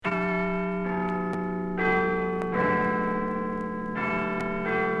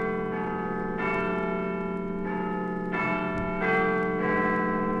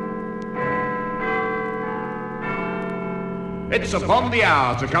It's upon the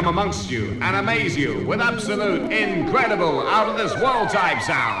hour to come amongst you and amaze you with absolute, incredible, out-of-this-world type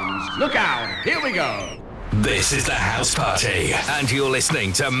sounds. Look out, here we go. This is the House Party, and you're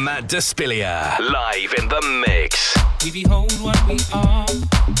listening to Matt Despilia, live in the mix. We behold what we are,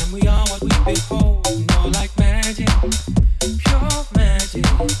 and we are what we behold. No, like magic, pure magic.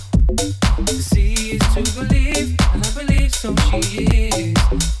 To see is to believe, and I believe so she is.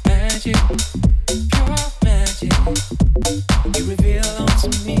 Magic, pure magic. You reveal unto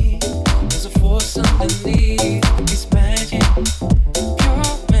me, there's a force underneath. It's magic,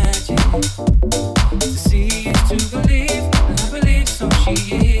 pure magic. To see is to believe, and I believe so she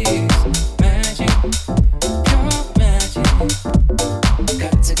is. Magic, pure magic.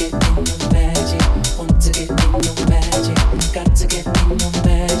 Got to get in your magic, want to get in your magic. Got to get in your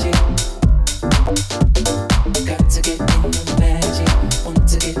magic. Got to get in your magic, want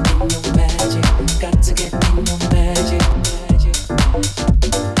to get in your magic. Got to get in your magic.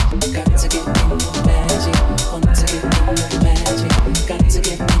 Got to get in your magic, want to get in your magic. Got to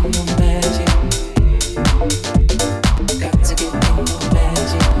get in your magic. Got to get in your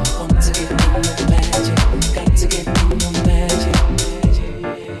magic, want to get in your magic. Got to get in your magic.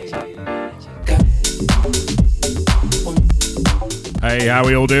 Hey, how are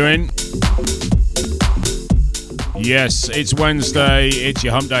we all doing? Yes, it's Wednesday, it's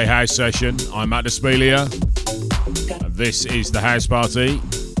your Hump Day House session. I'm Matt Despilia. This is the House Party.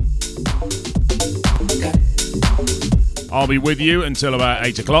 I'll be with you until about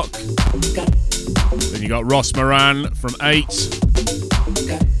 8 o'clock. Then you got Ross Moran from 8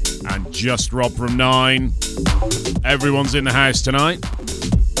 and Just Rob from 9. Everyone's in the house tonight.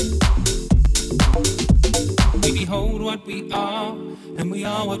 We behold what we are, and we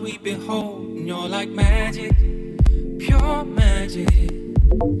are what we behold. And you're like magic, pure magic.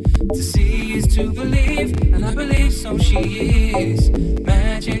 To see is to believe, and I believe so she is.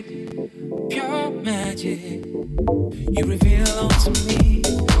 Magic, pure magic. You reveal unto me,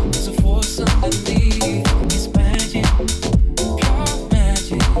 there's a force underneath. It's magic, pure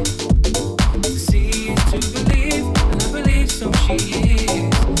magic. To see is to believe, and I believe so she is.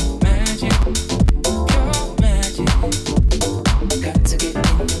 Magic, pure magic. Got to get in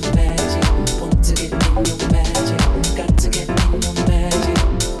your magic, want to get in your magic. Got to get in your magic.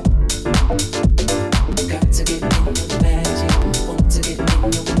 Got to get in your magic, want to get in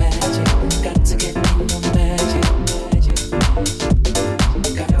your magic. Got to get in your magic.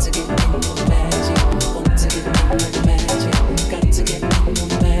 Got to get in your magic, want to get in your magic. Got to get in your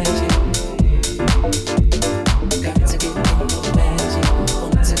magic. Got to get in your magic,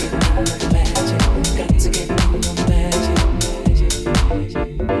 want to get in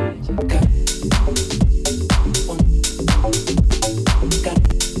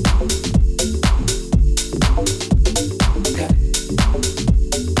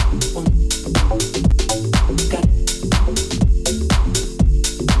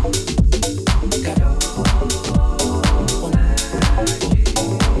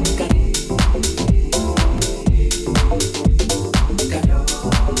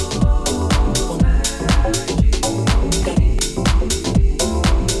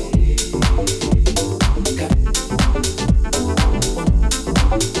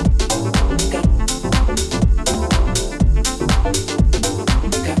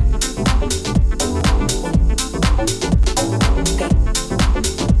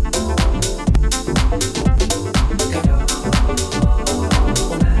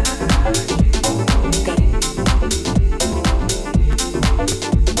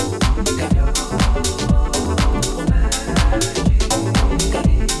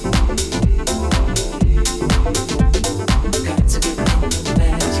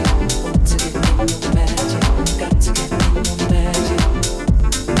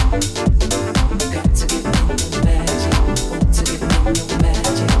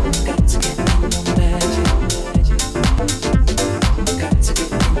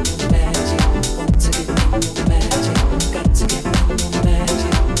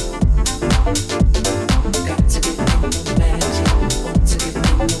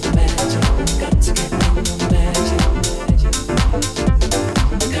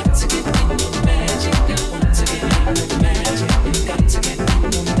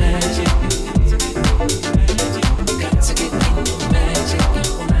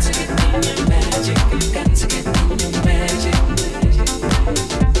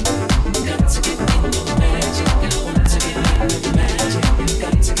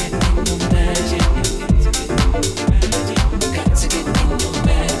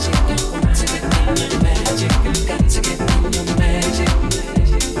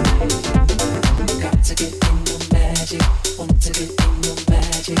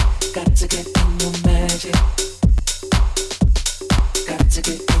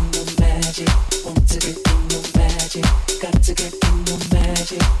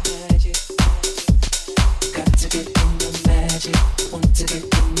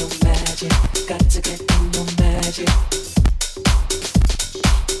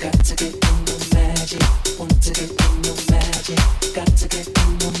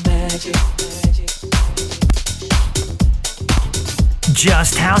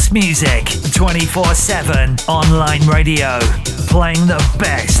Just House Music, 24/7 online radio, playing the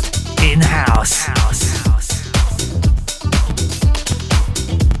best in house.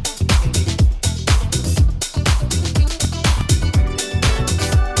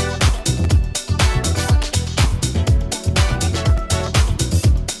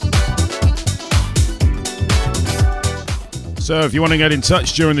 So if you want to get in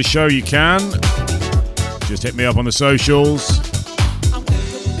touch during the show, you can. Just hit me up on the socials.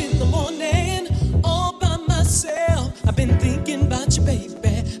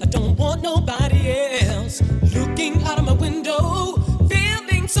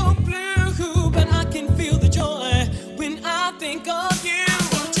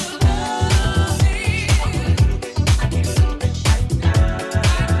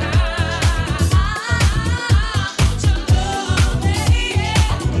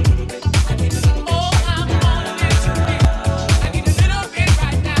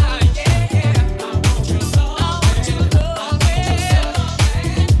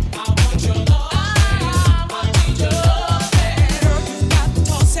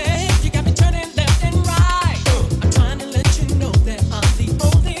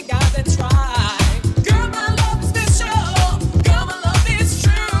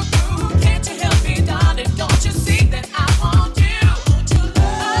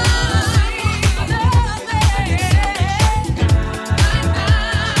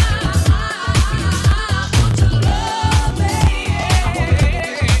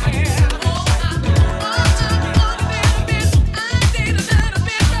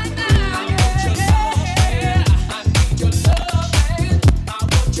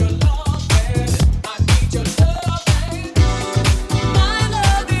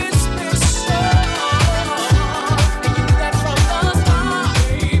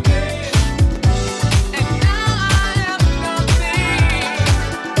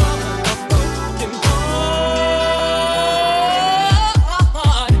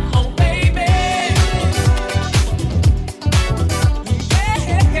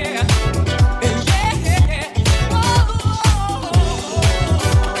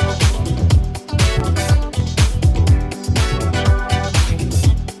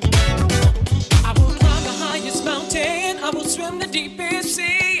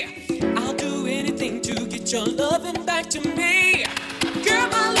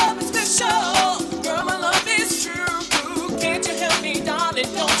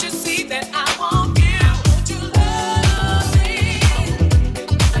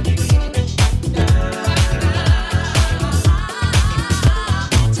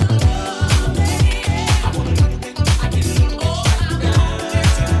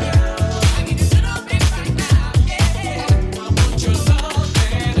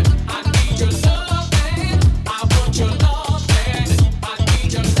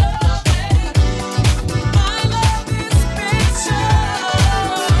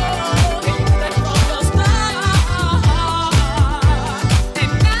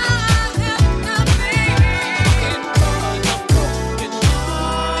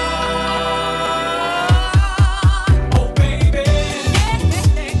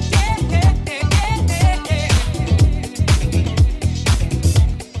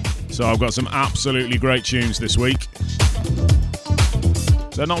 So I've got some absolutely great tunes this week.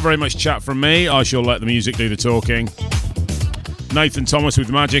 So not very much chat from me. I shall let the music do the talking. Nathan Thomas with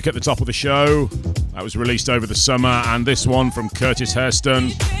Magic at the top of the show. That was released over the summer. And this one from Curtis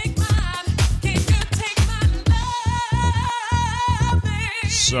Hairston.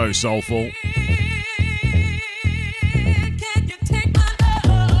 So soulful.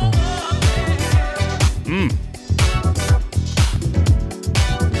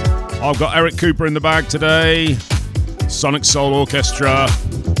 I've got Eric Cooper in the bag today, Sonic Soul Orchestra,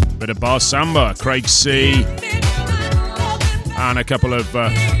 bit of Bar Samba, Craig C, and a couple of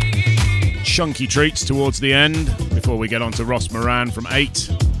chunky treats towards the end before we get on to Ross Moran from 8.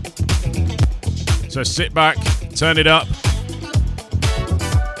 So sit back, turn it up,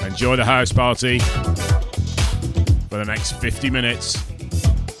 enjoy the house party for the next 50 minutes.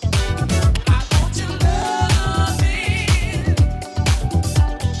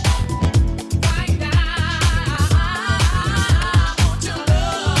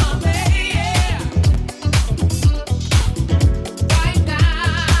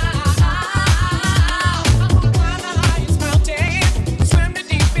 Swim the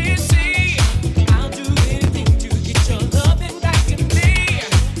deep sea. I'll do anything to get your loving back to me.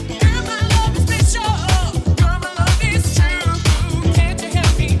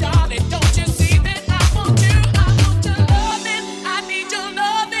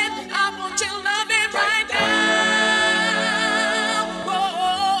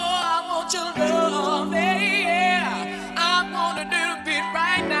 Love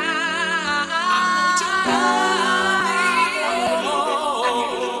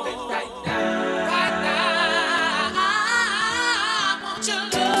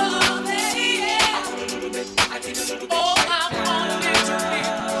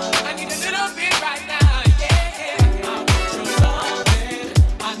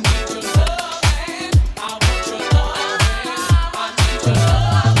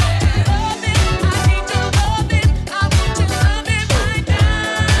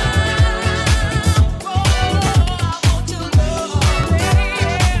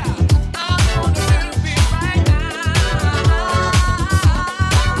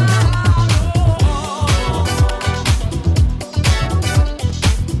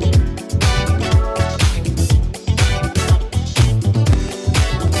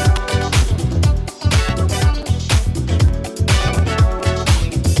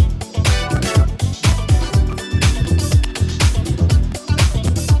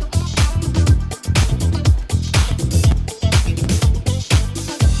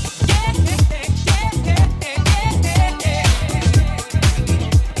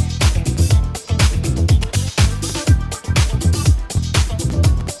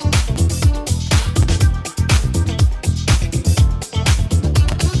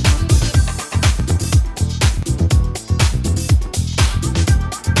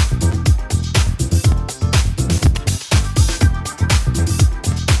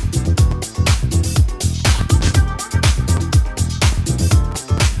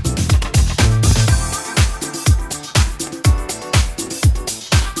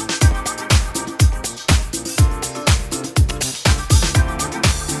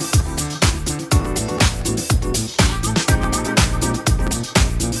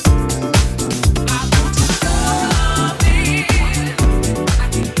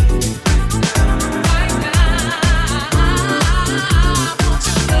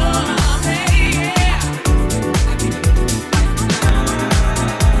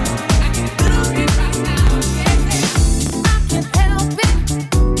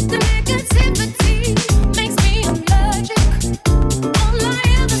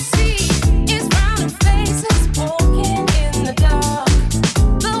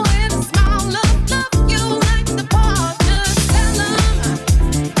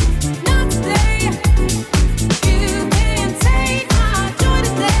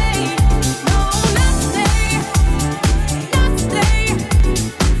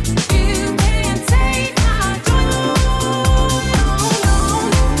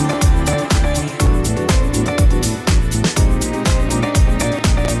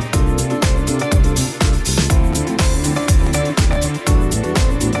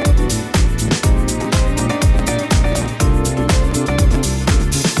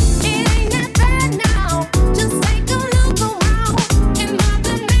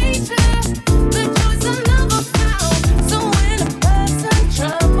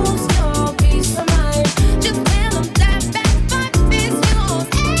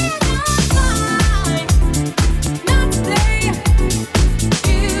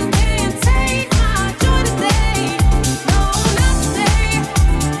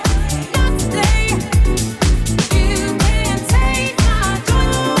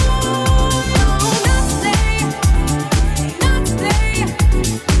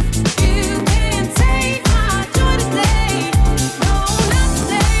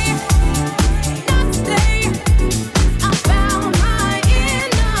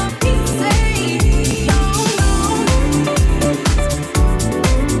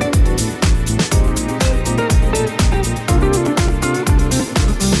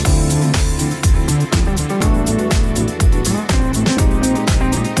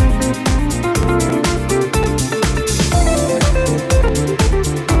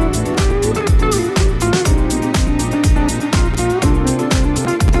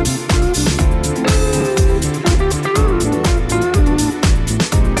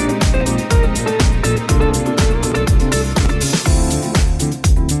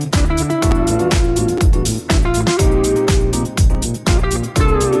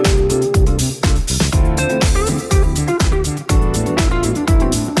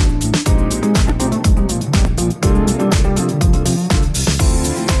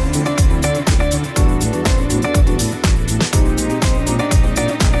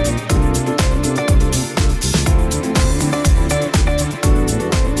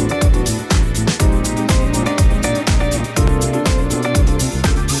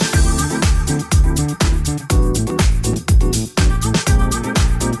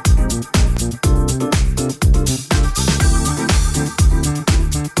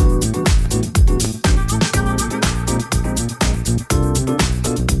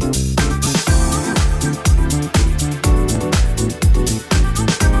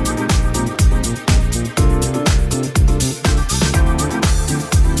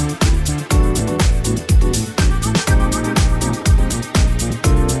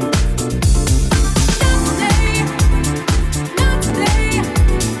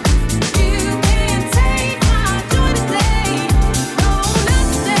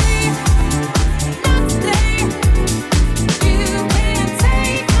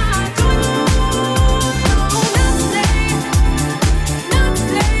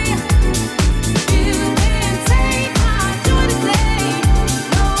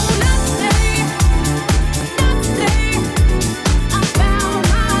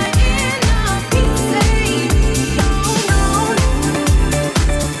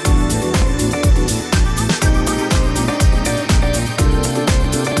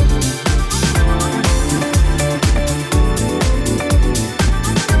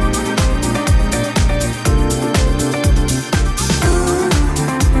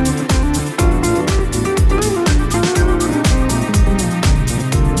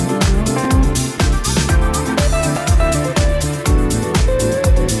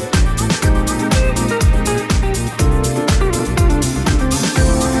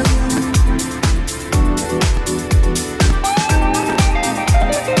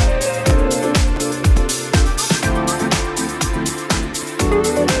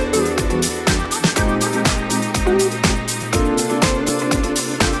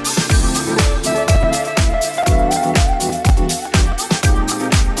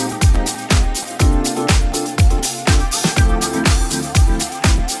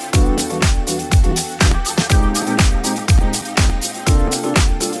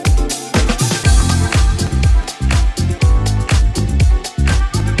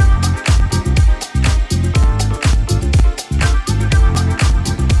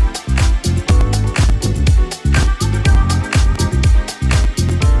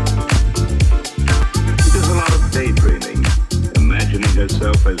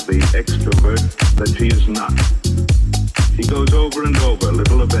is the extrovert that she is not. She goes over and over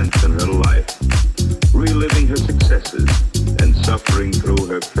little events in her life, reliving her successes and suffering through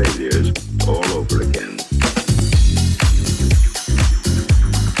her failures all over again.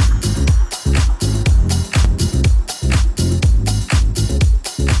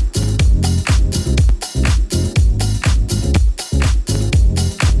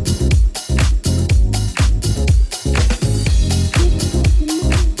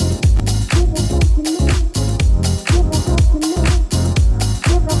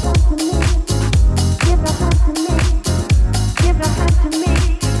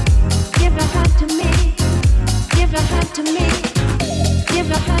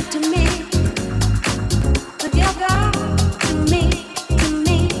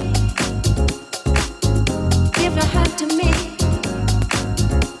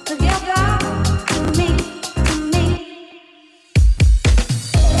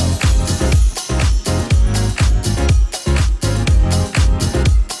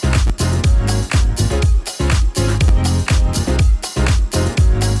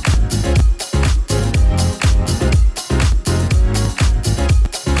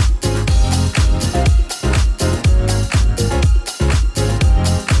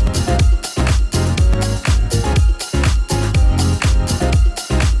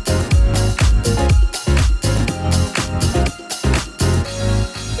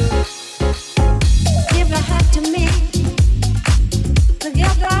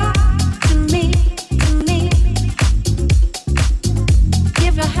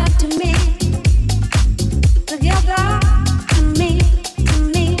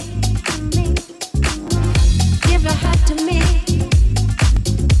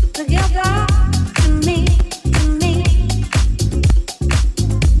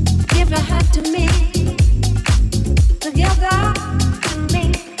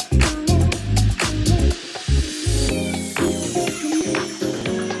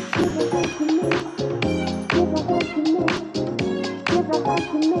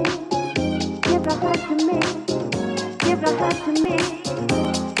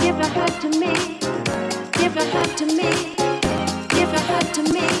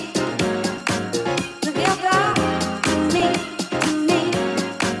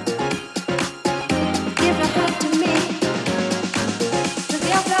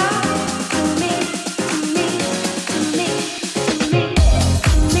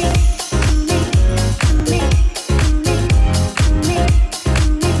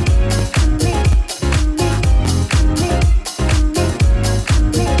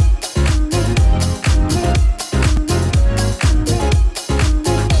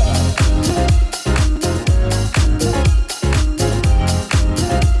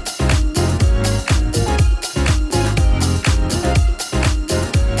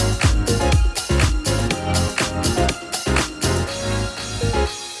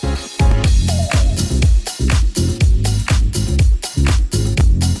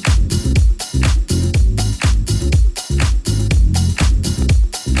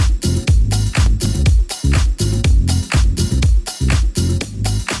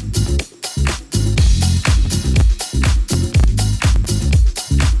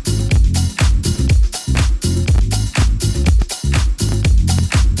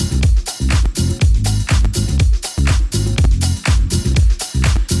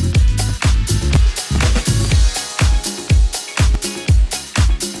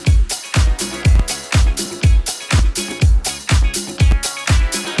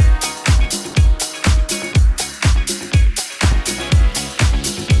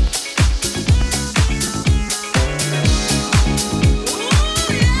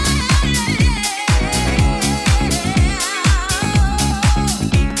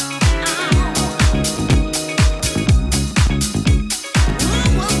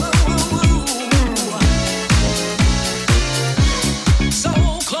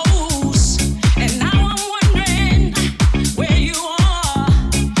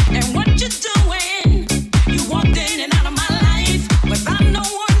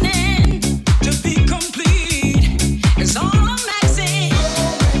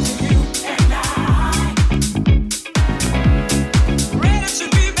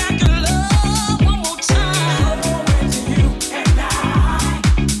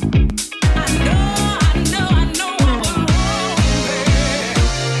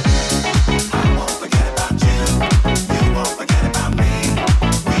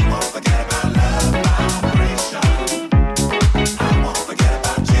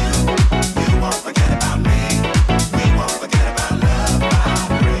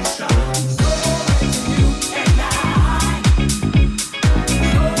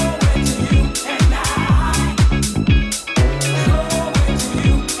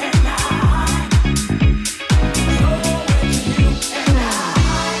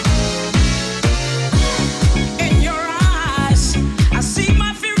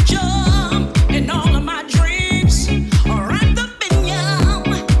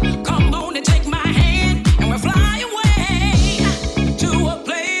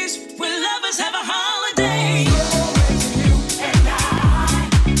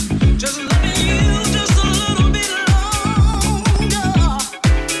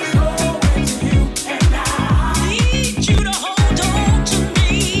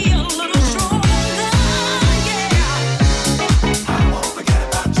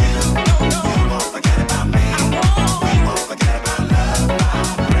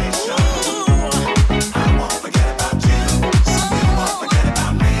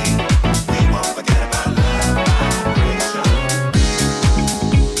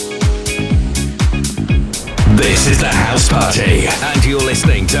 This is the House Party, and you're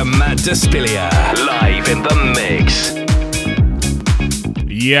listening to Matt Despilia live in the mix.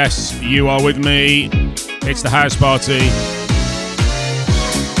 Yes, you are with me. It's the House Party.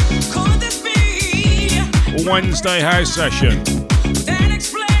 Wednesday house session.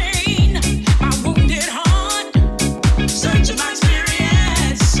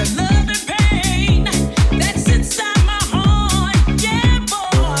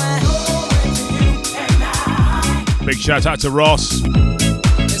 Big shout out to Ross,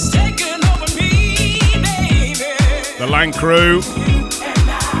 the Lang crew.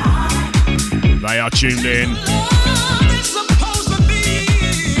 They are tuned in.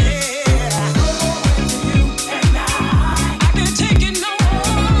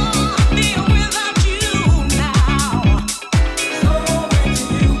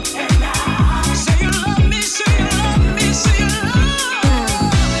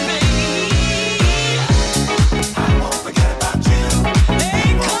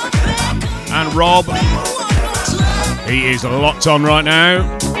 And Rob, he is locked on right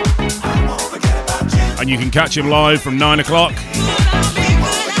now, and you can catch him live from 9 o'clock.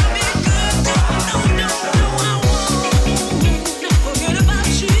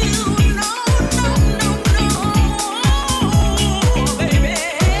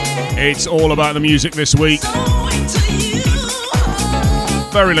 It's all about the music this week.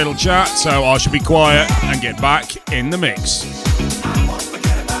 Very little chat, so I should be quiet and get back in the mix.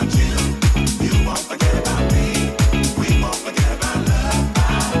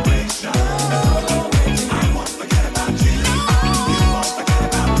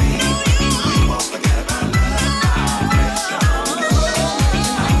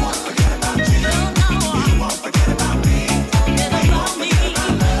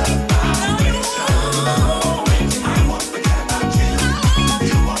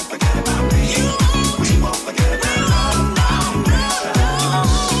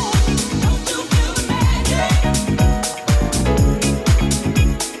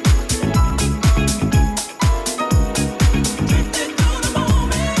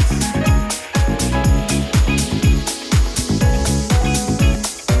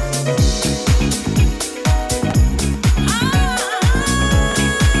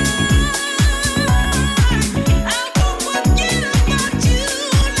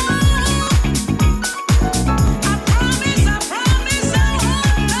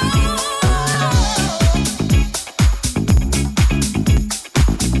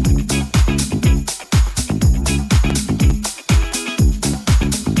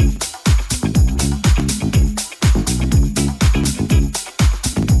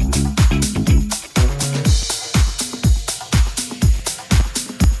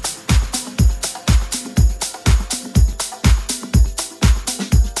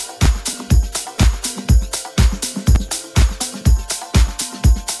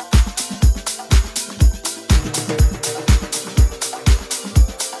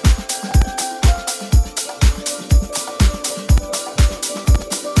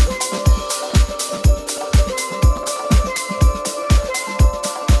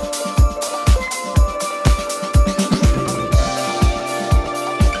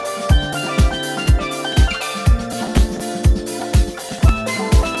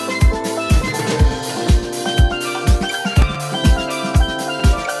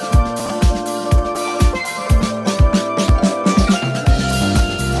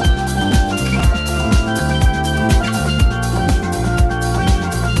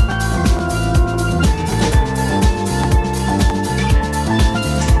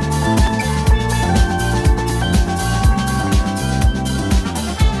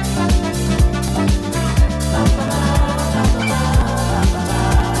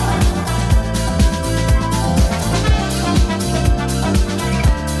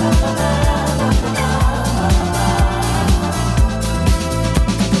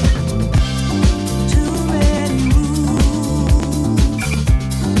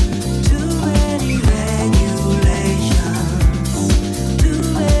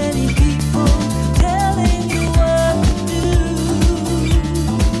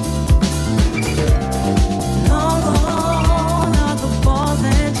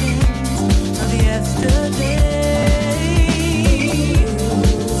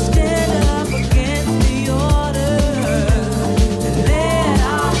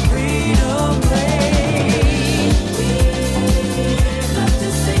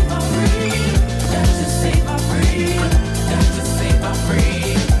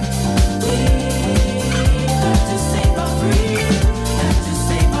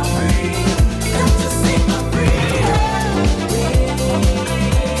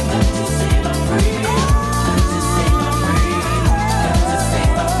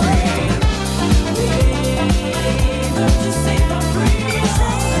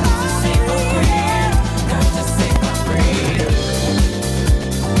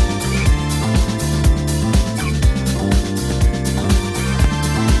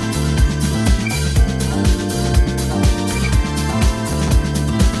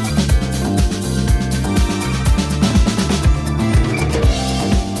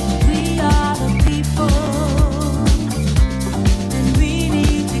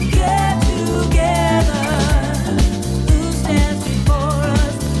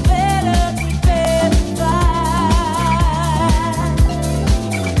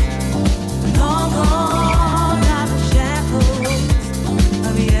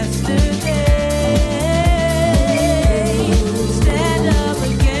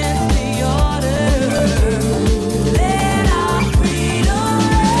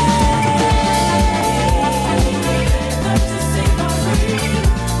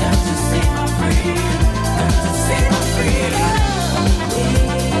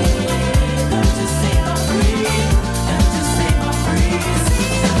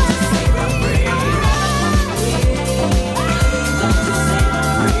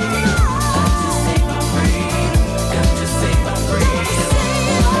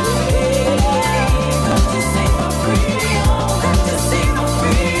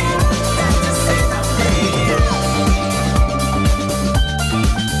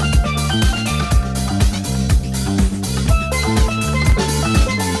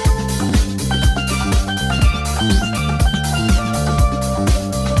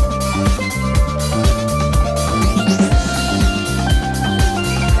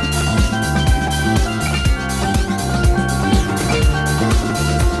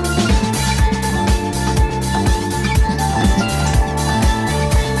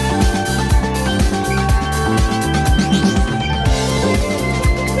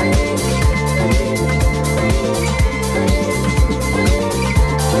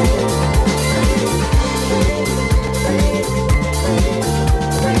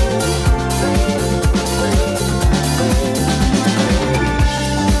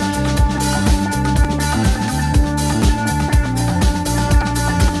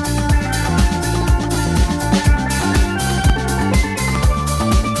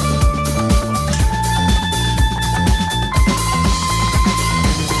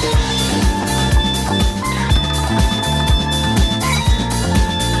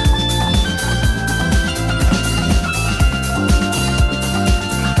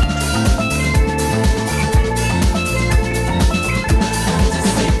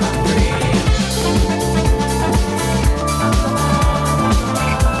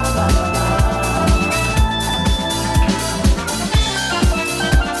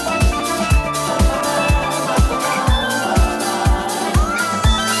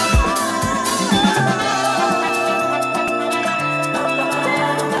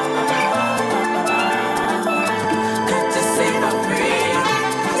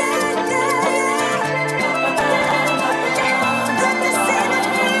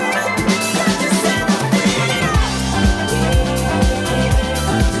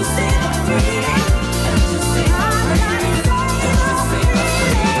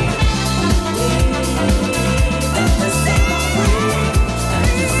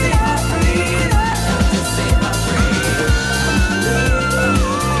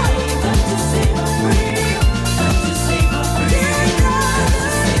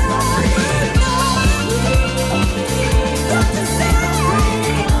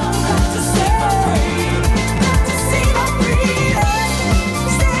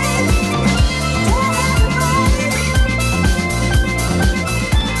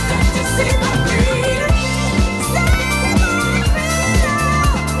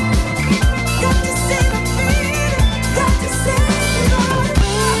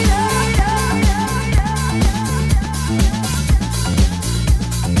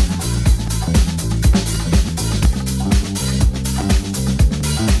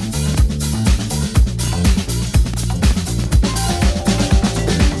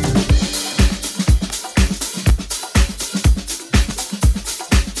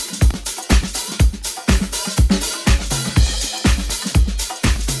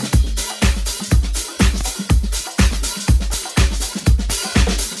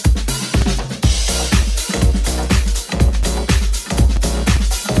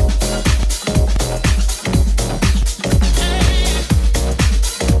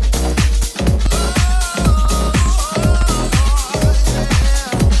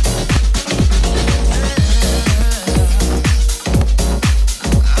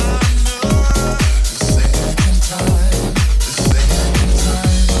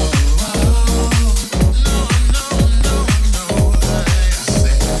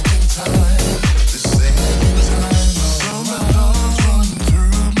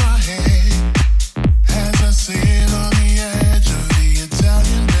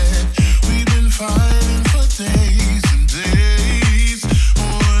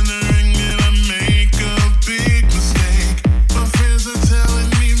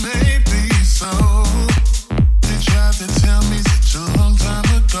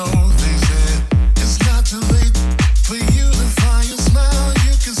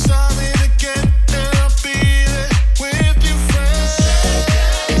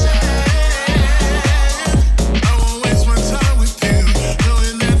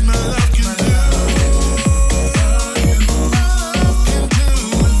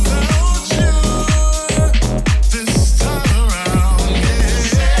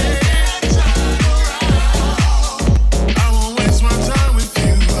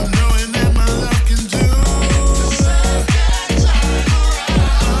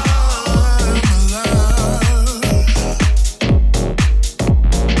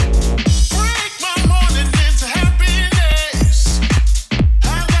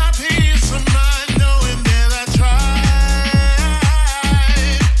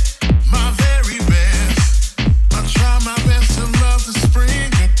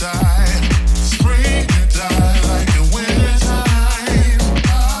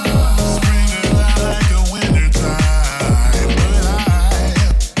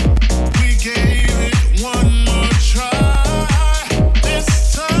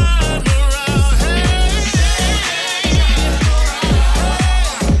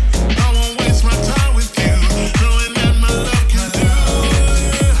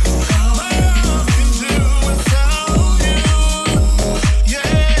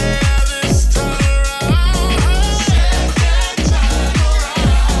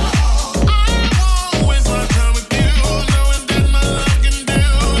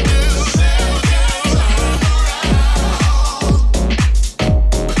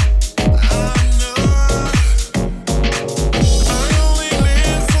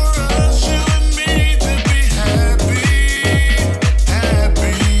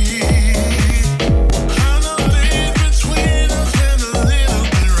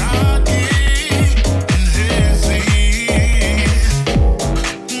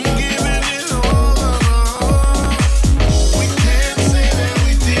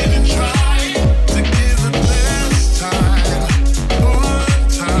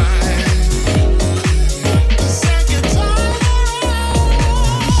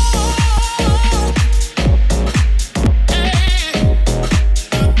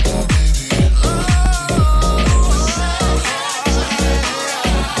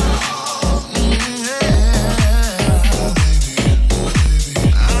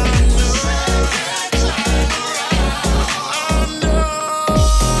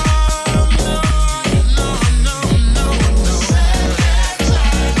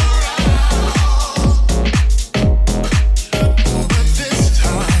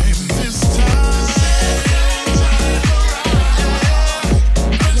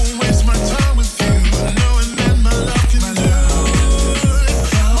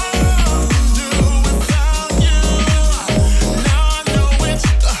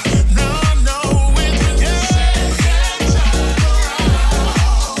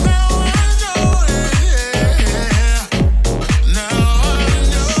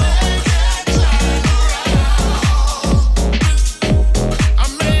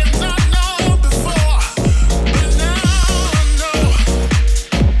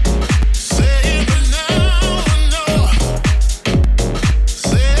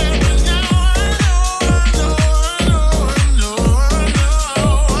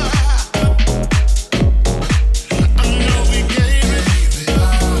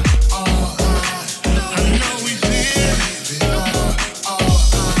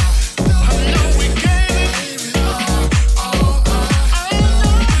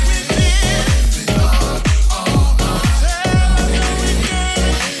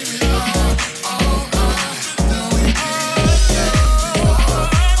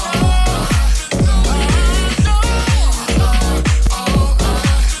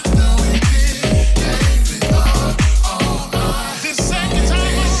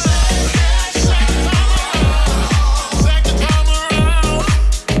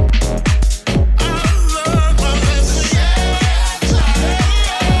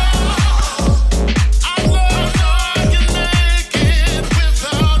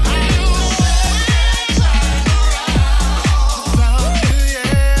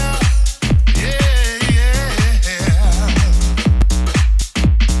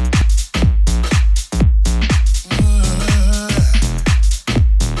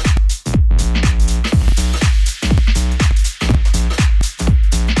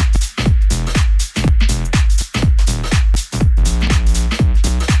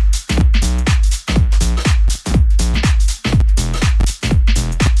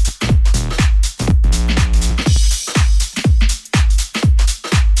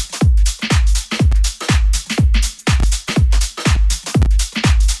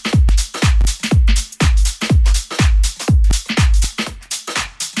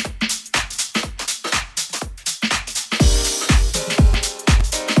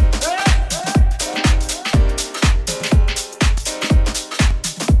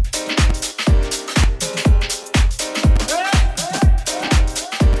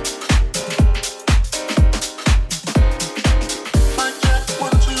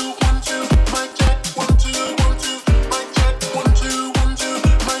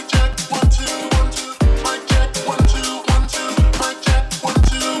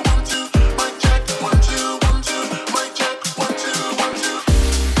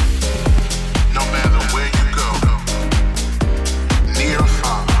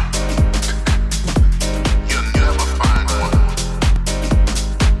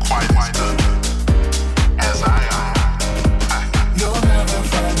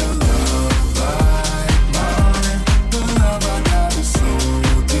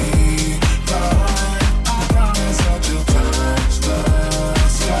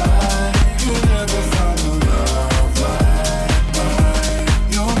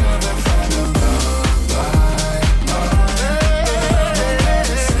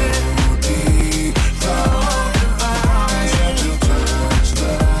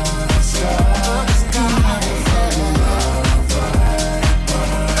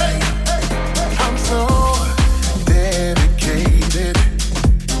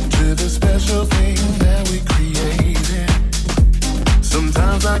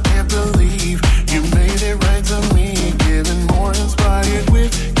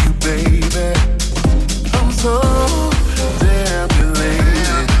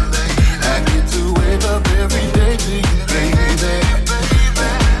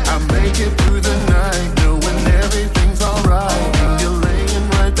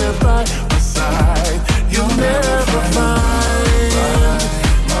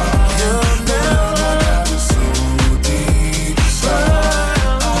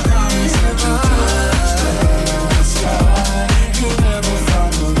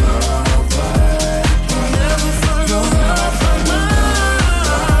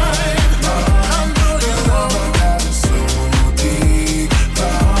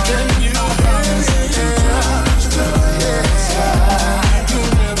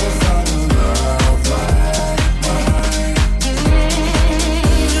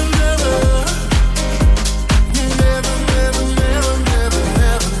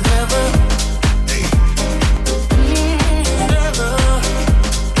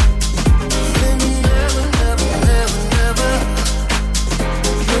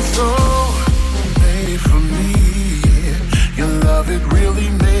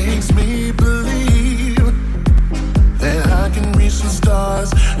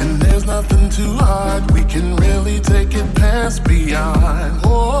 too hard, we can really take it past beyond.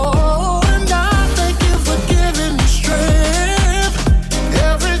 Oh, and I thank you for giving me strength.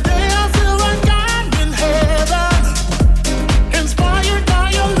 Every day I feel like I'm in heaven. Inspired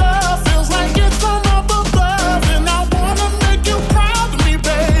by your love, feels like it's from up above. And I wanna make you proud of me,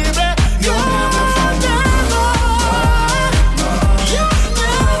 baby. You'll never find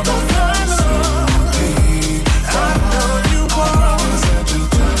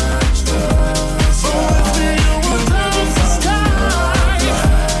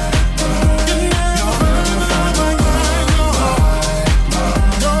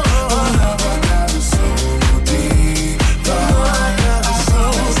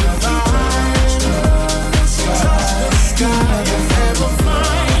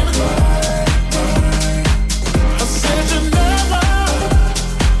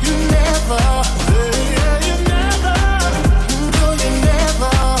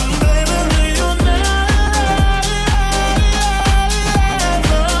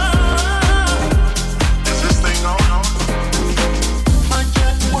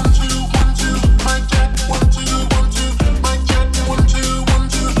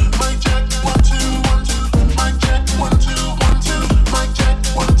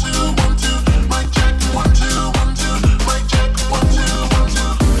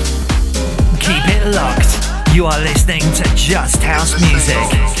You are listening to Just House Music. I'm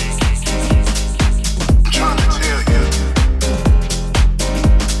trying to tell you,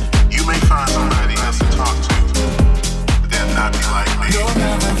 you may find somebody else to talk to, but they'll not be like me. You'll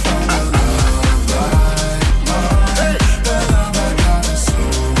never find a love like mine. The love I got is so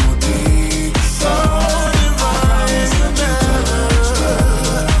deep, so divine. You'll never find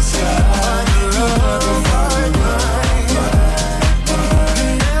a love like mine. You'll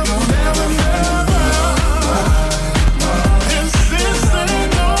never find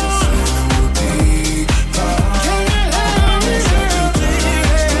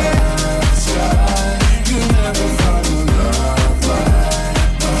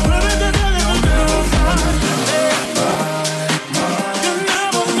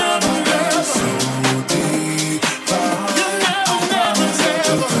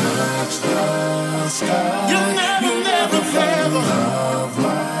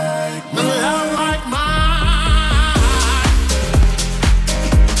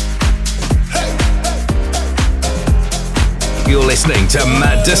You're listening to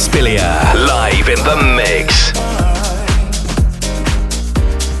Matt Despilia, live in the mix.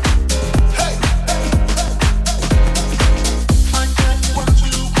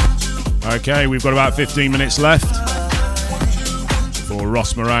 Okay, we've got about 15 minutes left before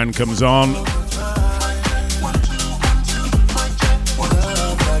Ross Moran comes on.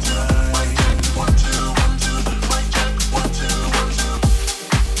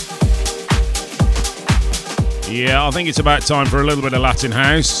 Yeah, I think it's about time for a little bit of Latin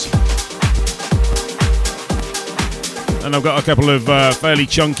house. And I've got a couple of fairly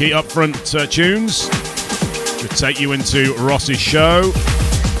chunky upfront tunes to take you into Ross's show.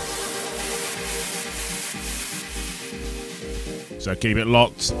 So keep it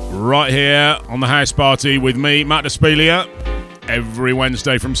locked right here on the house party with me, Matt Despilia, every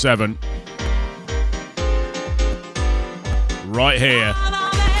Wednesday from 7. Right here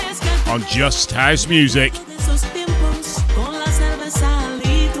on Just House Music.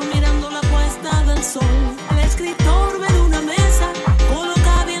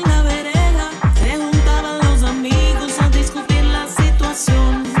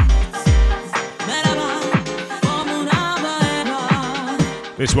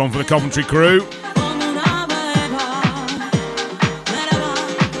 This one for the Coventry crew.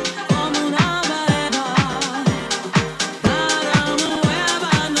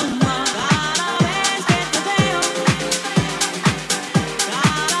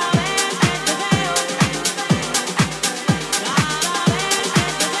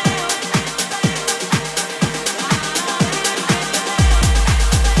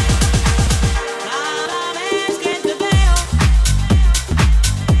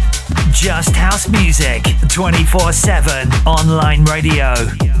 Just House Music, 24/7 online radio,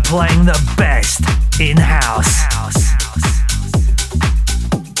 playing the best in house.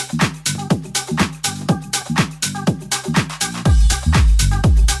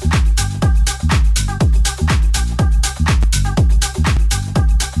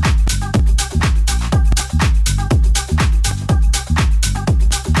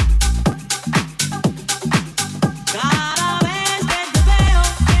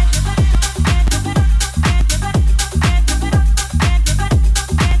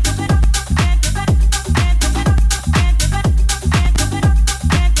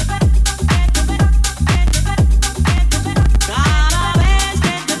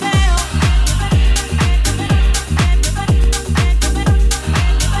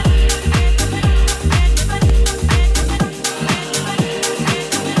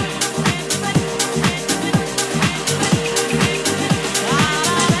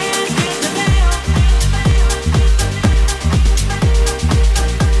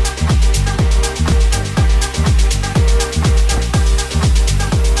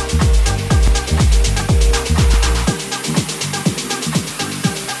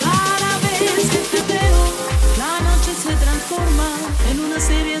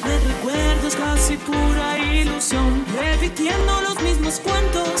 viejos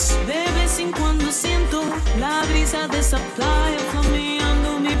cuentos, de vez en cuando siento la brisa de esa playa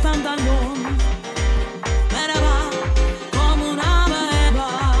flameando mi pantalón. Me la va como una beba,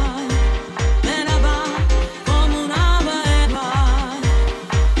 me la va como una beba,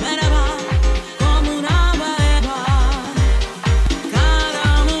 me la va como una beba.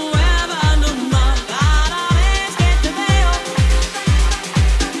 Cara nueva, luma, cada vez que te veo,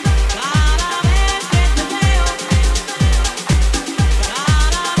 cada vez que te veo,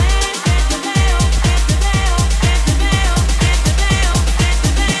 cada vez que te veo, que te veo, que te veo, que te veo, que te veo, que te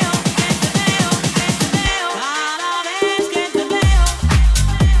veo, que te veo, cada vez que te veo.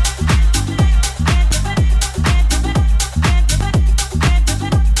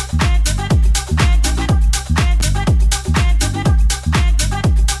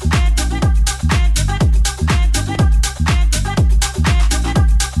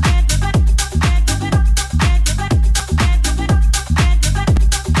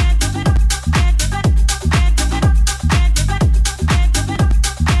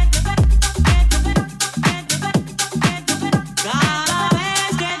 Cada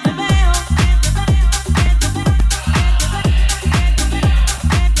vez que te veo,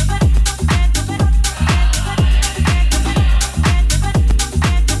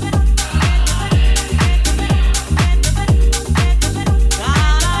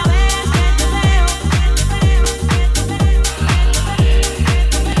 cada vez que te veo, cada vez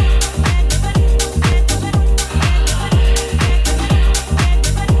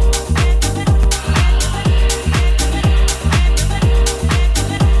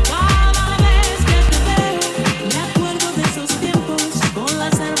que te veo, me acuerdo de esos tiempos con la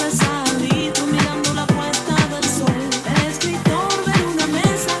cerveza al litro mirando la puesta del sol. El escritor de una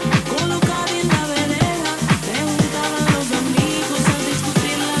mesa colocada en la vereda, se juntaban los amigos a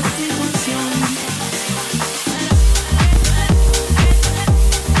discutir la situación.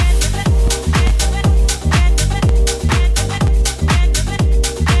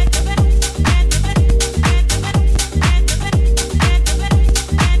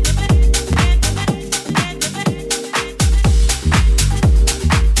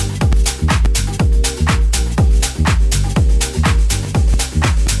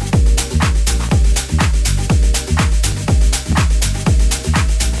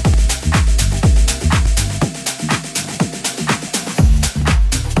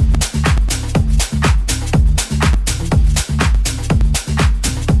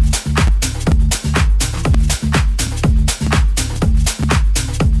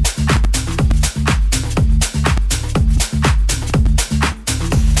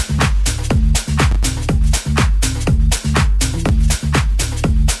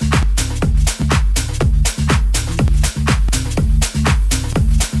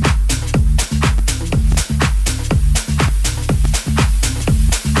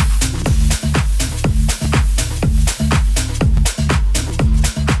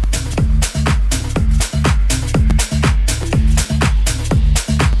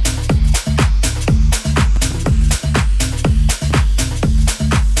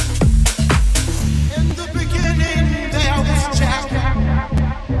 In the beginning there was Jack, and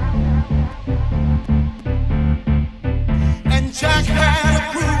Jack had a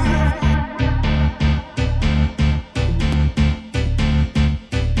groove,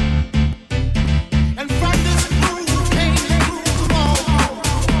 and from this groove came the grooves of all grooves. And while one day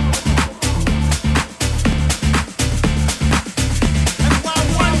this is going down our spots,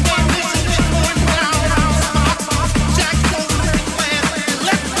 Jack told the plan,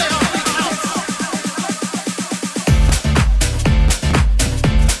 let there be house.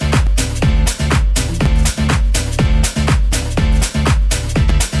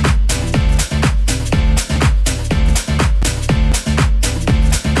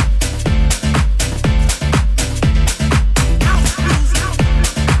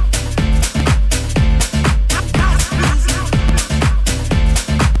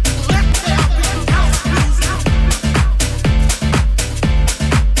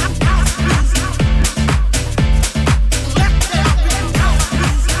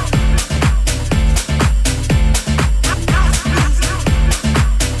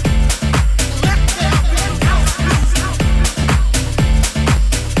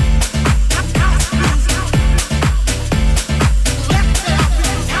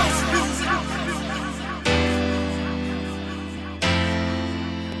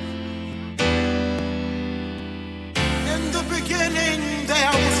 In the beginning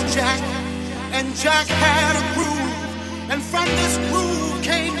there was Jack, and Jack had a groove, and from this groove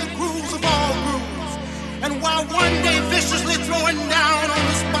came the grooves of all grooves. And while one day viciously throwing down on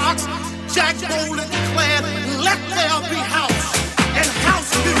this box, Jack boldly declared, let there be house. And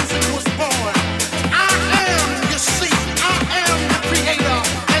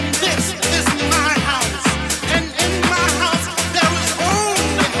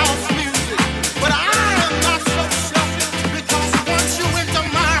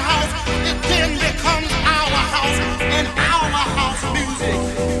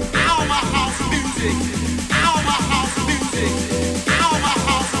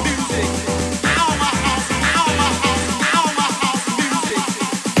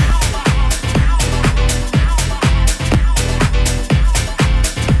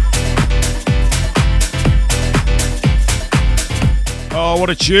what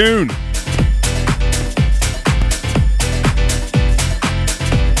a tune.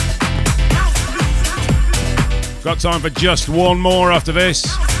 Got time for just one more after this.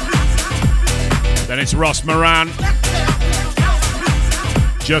 Then it's Ross Moran.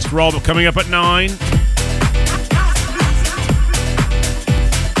 Just Rob coming up at 9.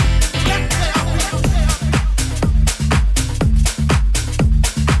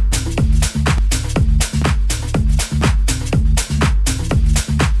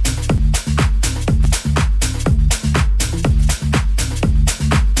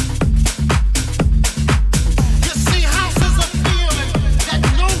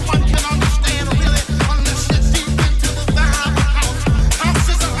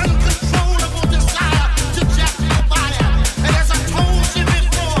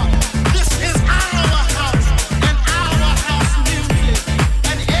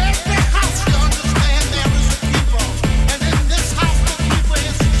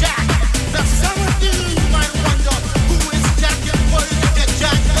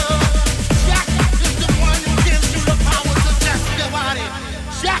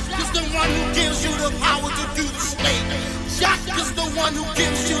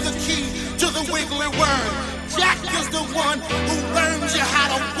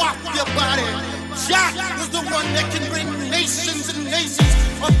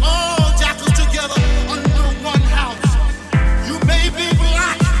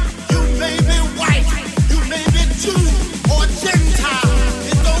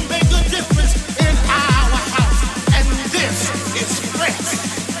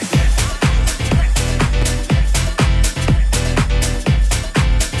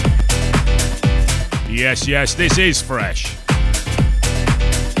 Yes, this is fresh.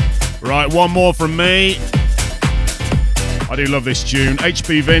 Right, one more from me. I do love this tune.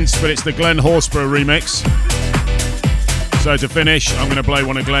 HB Vince, but it's the Glenn Horsburgh remix. So to finish, I'm going to play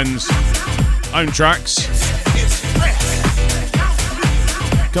one of Glenn's own tracks.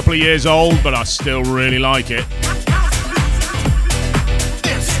 A couple of years old, but I still really like it.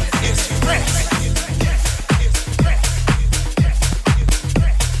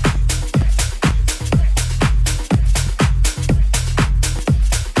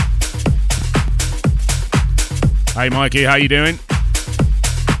 Hey Mikey, how you doing?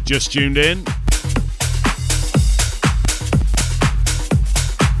 Just tuned in.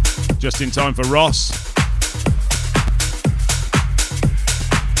 Just in time for Ross.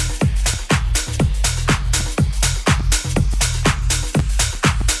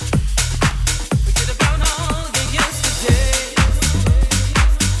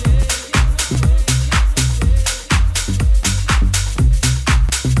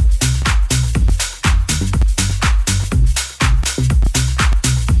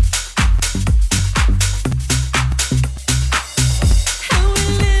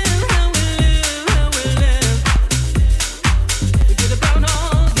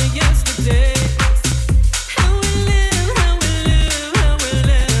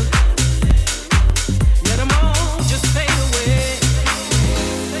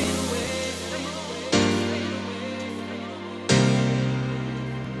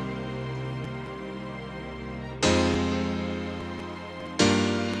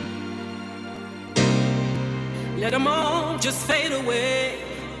 Let them all just fade away.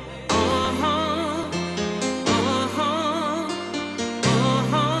 Uh-huh. Uh-huh.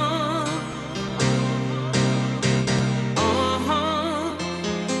 Uh-huh. Uh-huh.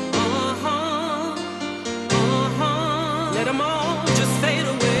 Uh-huh. Uh-huh. Let them all just fade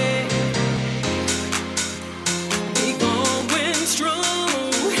away. We going strong,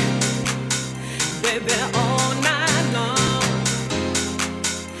 baby, all night long.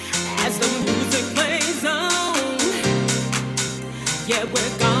 As the music plays on, yeah,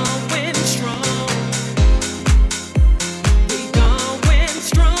 we're going strong. We going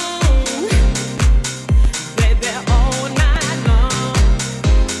strong, baby, all night long.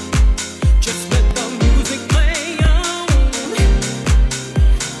 Just let the music play on.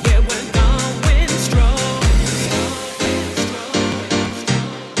 Yeah, we're going strong.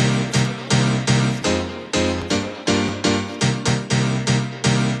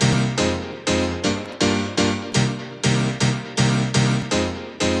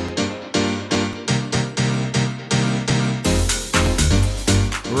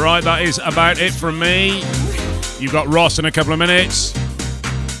 Right, that is about it from me. You've got Ross in a couple of minutes.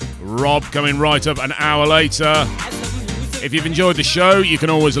 Rob coming right up an hour later. If you've enjoyed the show, you can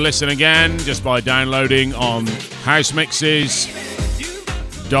always listen again just by downloading on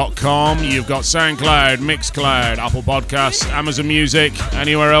housemixes.com. You've got SoundCloud, Mixcloud, Apple Podcasts, Amazon Music,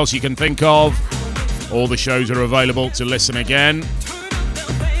 anywhere else you can think of. All the shows are available to listen again.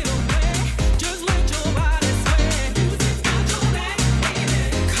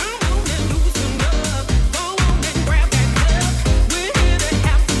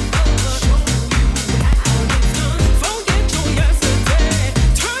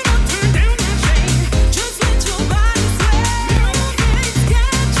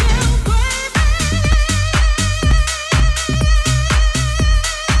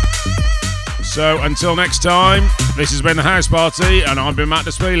 So until next time, this has been the House Party, and I've been Matt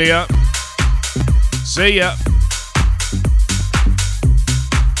Despilia. See ya.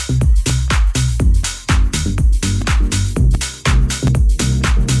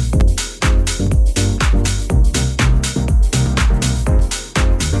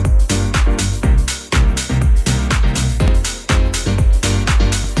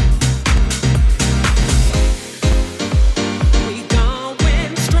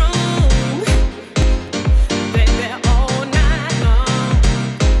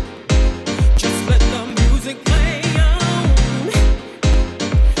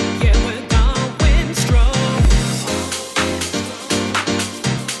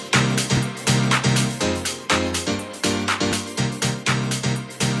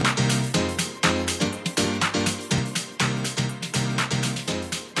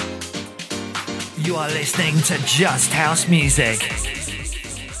 You are listening to Just House Music.